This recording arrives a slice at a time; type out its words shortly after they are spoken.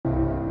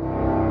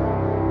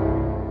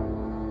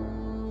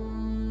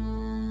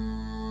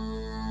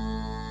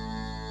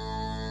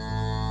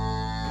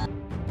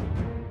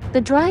The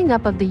drying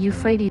up of the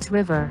Euphrates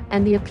River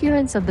and the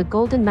appearance of the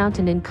Golden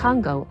Mountain in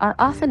Congo are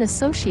often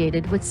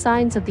associated with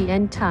signs of the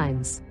end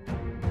times.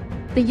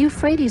 The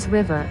Euphrates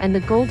River and the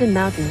Golden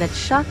Mountain that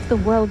shocked the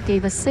world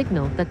gave a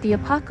signal that the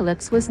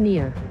apocalypse was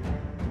near.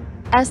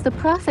 As the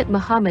Prophet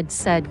Muhammad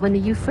said, when the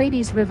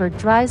Euphrates River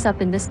dries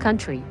up in this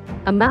country,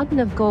 a mountain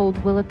of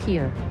gold will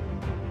appear.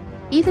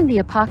 Even the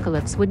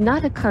apocalypse would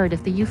not occur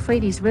if the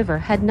Euphrates River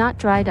had not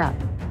dried up.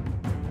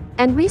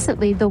 And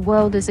recently the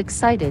world is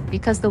excited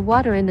because the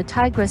water in the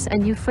Tigris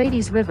and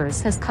Euphrates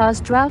rivers has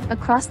caused drought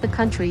across the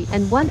country,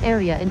 and one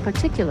area in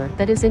particular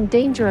that is in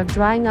danger of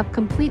drying up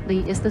completely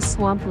is the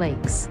swamp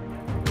lakes.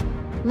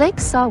 Lake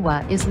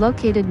Sawa is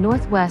located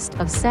northwest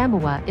of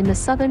Samawah in the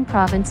southern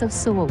province of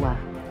Suwawa.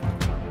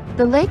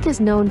 The lake is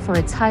known for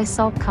its high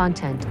salt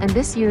content, and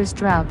this year's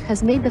drought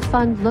has made the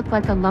fund look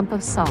like a lump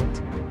of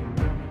salt.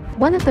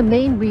 One of the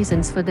main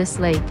reasons for this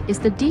lake is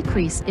the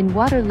decrease in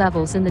water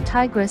levels in the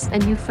Tigris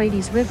and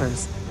Euphrates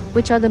rivers,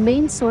 which are the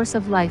main source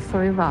of life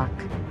for Iraq.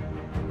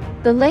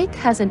 The lake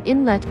has an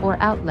inlet or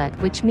outlet,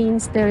 which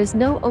means there is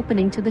no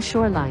opening to the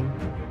shoreline.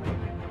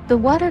 The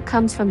water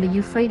comes from the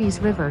Euphrates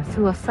River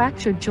through a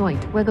fractured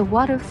joint where the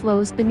water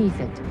flows beneath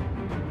it.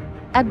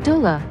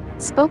 Abdullah,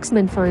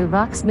 spokesman for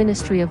Iraq's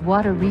Ministry of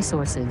Water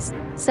Resources,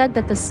 said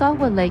that the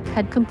Sawa lake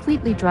had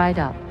completely dried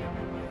up.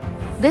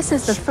 This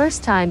is the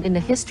first time in the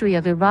history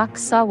of Iraq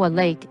Sawa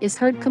Lake is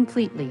heard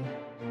completely.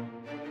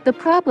 The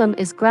problem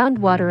is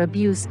groundwater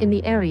abuse in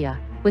the area,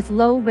 with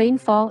low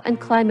rainfall and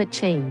climate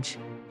change.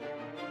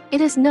 It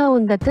is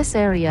known that this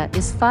area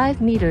is 5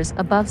 meters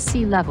above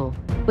sea level,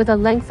 with a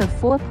length of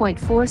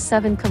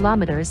 4.47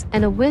 kilometers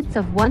and a width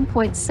of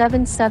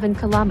 1.77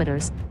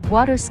 kilometers.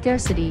 Water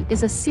scarcity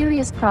is a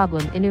serious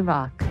problem in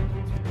Iraq.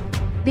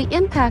 The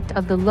impact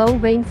of the low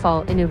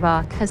rainfall in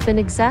Iraq has been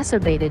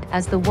exacerbated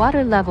as the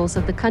water levels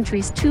of the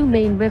country's two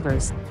main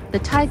rivers, the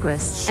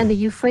Tigris and the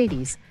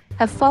Euphrates,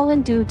 have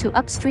fallen due to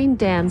upstream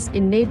dams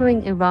in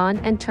neighboring Iran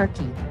and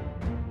Turkey.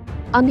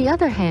 On the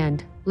other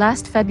hand,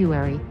 last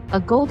February, a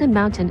golden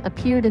mountain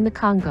appeared in the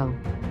Congo.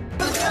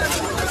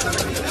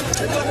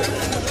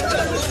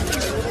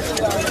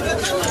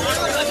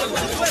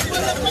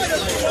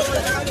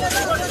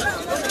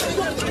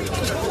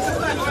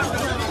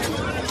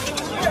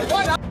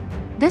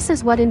 This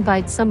is what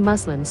invites some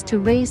Muslims to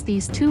raise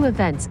these two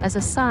events as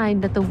a sign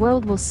that the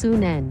world will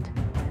soon end.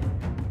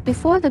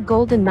 Before the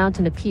Golden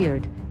Mountain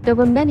appeared, there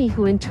were many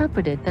who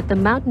interpreted that the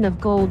mountain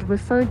of gold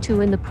referred to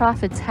in the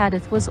Prophet's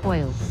hadith was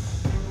oil.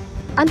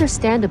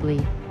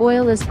 Understandably,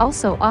 oil is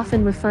also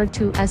often referred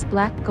to as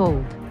black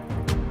gold.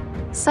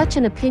 Such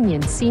an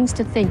opinion seems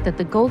to think that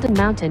the Golden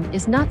Mountain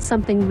is not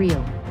something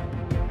real.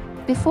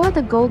 Before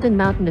the Golden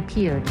Mountain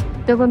appeared,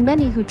 there were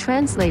many who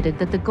translated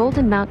that the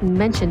Golden Mountain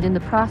mentioned in the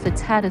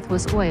Prophet's hadith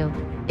was oil.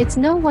 It's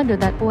no wonder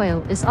that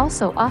oil is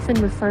also often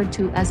referred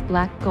to as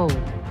black gold.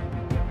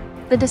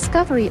 The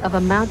discovery of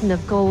a mountain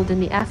of gold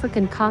in the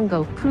African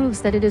Congo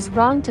proves that it is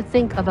wrong to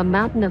think of a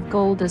mountain of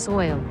gold as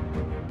oil.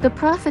 The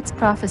Prophet's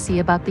prophecy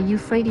about the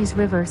Euphrates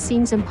River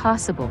seems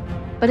impossible,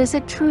 but is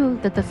it true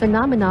that the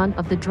phenomenon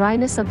of the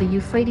dryness of the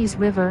Euphrates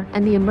River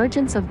and the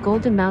emergence of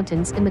golden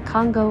mountains in the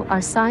Congo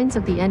are signs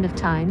of the end of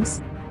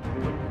times?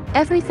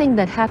 Everything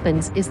that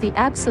happens is the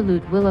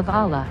absolute will of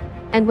Allah,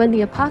 and when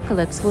the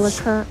apocalypse will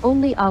occur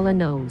only Allah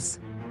knows.